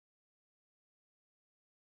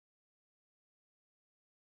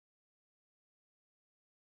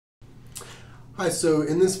Hi, so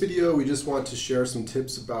in this video we just want to share some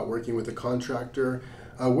tips about working with a contractor.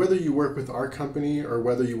 Whether you work with our company or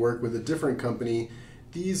whether you work with a different company,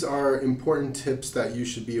 these are important tips that you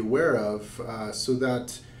should be aware of so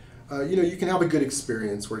that you can have a good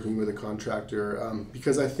experience working with a contractor.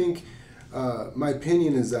 Because I think my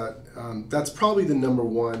opinion is that that's probably the number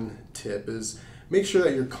one tip is make sure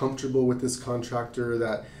that you're comfortable with this contractor,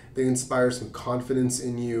 that they inspire some confidence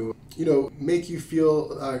in you, make you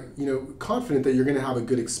feel confident that you're going to have a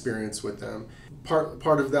good experience with them.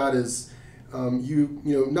 Part of that is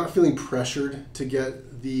not feeling pressured to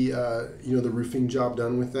get the roofing job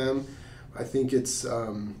done with them. I think it's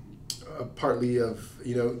partly of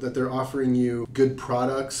that they're offering you good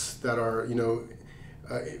products that are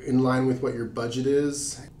in line with what your budget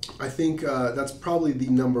is. I think that's probably the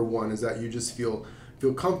number one, is that you just feel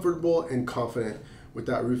comfortable and confident with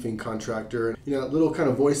that roofing contractor. A little kind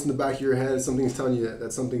of voice in the back of your head, something's telling you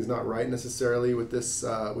that something's not right necessarily with this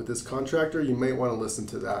contractor. You might want to listen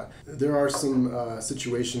to that. There are some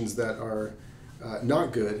situations that are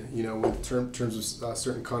not good, with terms of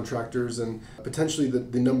certain contractors, and potentially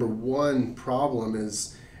the number one problem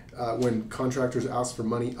is when contractors ask for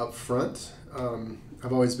money up front.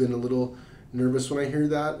 I've always been a little nervous when I hear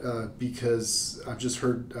that because I've just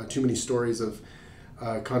heard too many stories of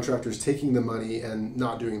contractors taking the money and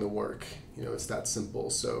not doing the work. It's that simple.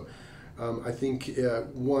 So I think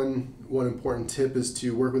one important tip is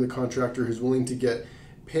to work with a contractor who's willing to get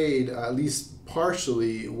paid at least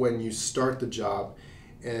partially when you start the job,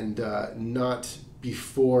 and not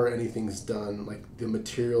before anything's done, like the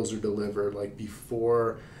materials are delivered, like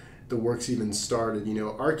before the work's even started.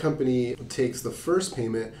 Our company takes the first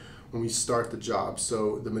payment when we start the job.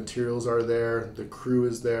 So the materials are there, the crew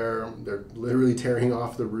is there, they're literally tearing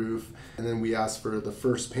off the roof, and then we ask for the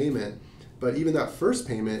first payment. But even that first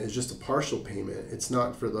payment is just a partial payment. It's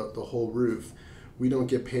not for the whole roof. We don't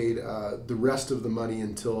get paid the rest of the money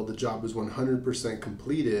until the job is 100%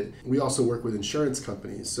 completed. We also work with insurance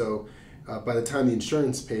companies. So by the time the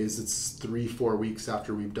insurance pays, it's 3-4 weeks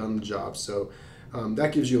after we've done the job. So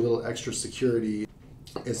that gives you a little extra security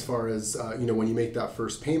as far as when you make that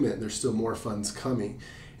first payment, there's still more funds coming.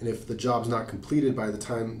 And if the job's not completed by the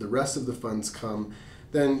time the rest of the funds come,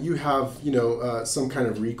 then you have some kind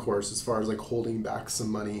of recourse as far as like holding back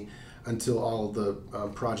some money until all of the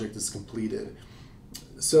project is completed.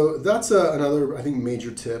 So that's another, I think,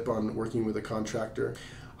 major tip on working with a contractor.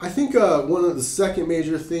 I think one of the second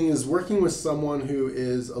major thing is working with someone who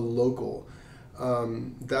is a local.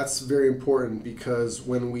 That's very important because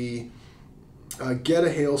when we get a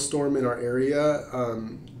hailstorm in our area,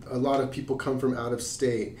 a lot of people come from out of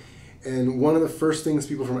state, and one of the first things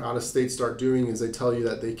people from out of state start doing is they tell you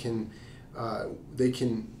that they can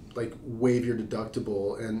like waive your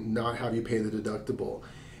deductible and not have you pay the deductible.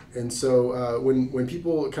 And so when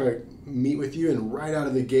people kind of meet with you and right out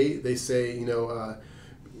of the gate they say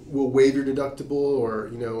we'll waive your deductible, or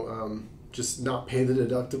just not pay the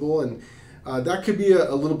deductible, and that could be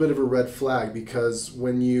a little bit of a red flag, because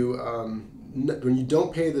when you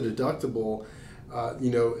don't pay the deductible,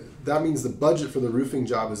 that means the budget for the roofing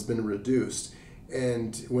job has been reduced.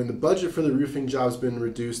 And when the budget for the roofing job has been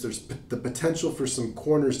reduced, there's the potential for some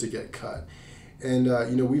corners to get cut. And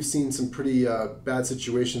we've seen some pretty bad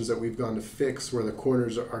situations that we've gone to fix where the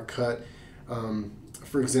corners are cut.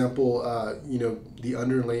 For example, the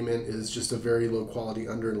underlayment is just a very low quality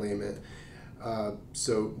underlayment.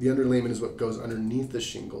 So the underlayment is what goes underneath the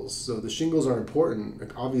shingles. So the shingles are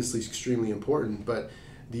important, obviously extremely important, but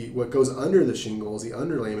what goes under the shingles, the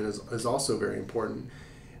underlayment, is also very important.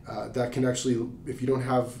 That can actually, if you don't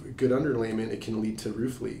have good underlayment, it can lead to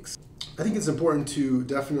roof leaks. I think it's important to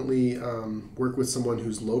definitely work with someone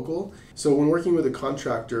who's local. So when working with a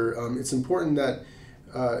contractor, it's important that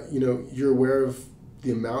you're aware of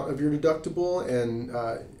the amount of your deductible, and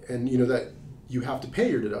that you have to pay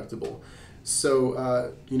your deductible.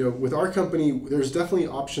 So, with our company, there's definitely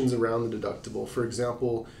options around the deductible. For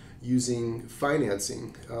example, using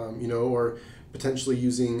financing, or potentially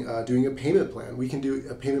using doing a payment plan. We can do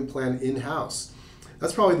a payment plan in-house.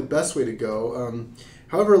 That's probably the best way to go.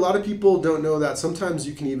 However, a lot of people don't know that sometimes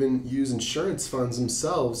you can even use insurance funds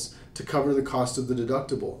themselves to cover the cost of the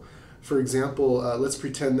deductible. For example, let's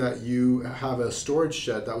pretend that you have a storage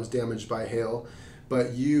shed that was damaged by hail,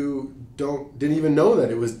 but you didn't even know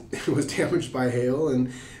that it was damaged by hail,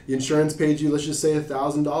 and the insurance paid you, let's just say,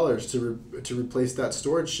 $1,000 to replace that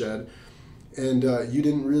storage shed, and you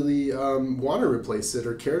didn't really want to replace it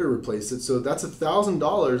or care to replace it. So that's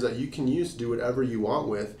 $1,000 that you can use to do whatever you want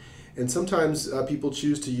with, and sometimes people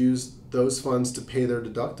choose to use those funds to pay their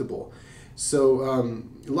deductible. So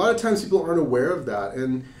a lot of times people aren't aware of that,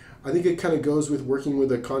 and I think it kind of goes with working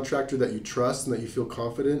with a contractor that you trust and that you feel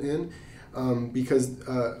confident in, because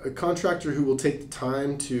a contractor who will take the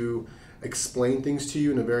time to explain things to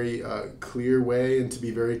you in a very clear way and to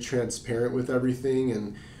be very transparent with everything,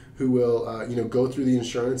 and who will go through the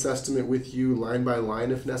insurance estimate with you line by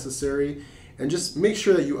line if necessary, and just make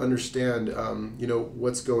sure that you understand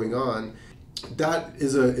what's going on. That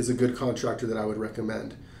is a good contractor that I would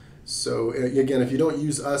recommend. So again, if you don't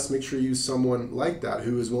use us, make sure you use someone like that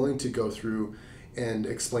who is willing to go through and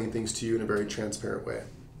explain things to you in a very transparent way.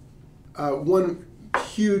 One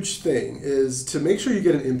huge thing is to make sure you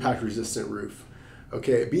get an impact resistant roof.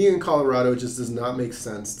 Okay, being in Colorado, it just does not make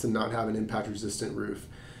sense to not have an impact resistant roof.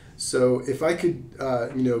 So if I could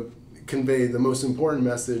convey the most important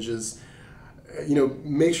message is,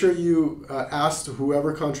 make sure you ask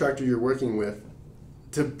whoever contractor you're working with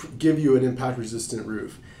to give you an impact resistant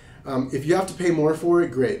roof. If you have to pay more for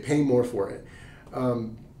it, great, pay more for it.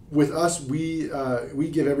 With us, we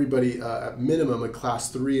give everybody at minimum a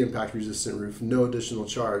class 3 impact resistant roof, no additional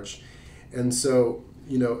charge. And so,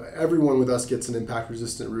 everyone with us gets an impact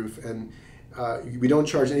resistant roof, and we don't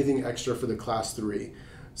charge anything extra for the class 3.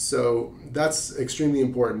 So that's extremely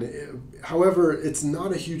important. However, it's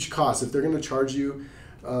not a huge cost. If they're going to charge you,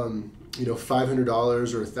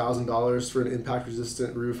 $500 or $1,000 for an impact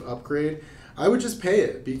resistant roof upgrade, I would just pay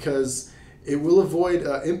it, because it will avoid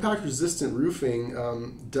impact resistant roofing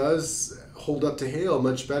does hold up to hail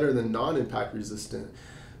much better than non-impact resistant.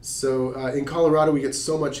 So in Colorado, we get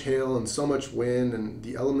so much hail and so much wind, and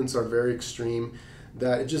the elements are very extreme,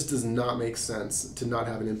 that it just does not make sense to not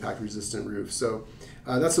have an impact resistant roof. So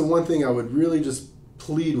that's the one thing I would really just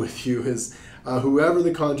plead with you is whoever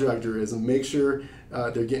the contractor is, and make sure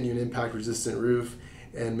they're getting you an impact resistant roof,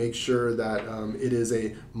 and make sure that it is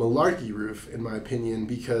a malarkey roof, in my opinion,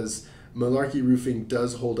 because malarkey roofing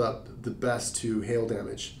does hold up the best to hail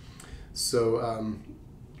damage. So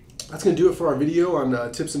that's going to do it for our video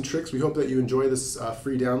on tips and tricks. We hope that you enjoy this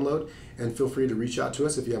free download, and feel free to reach out to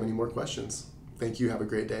us if you have any more questions. Thank you. Have a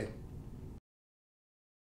great day.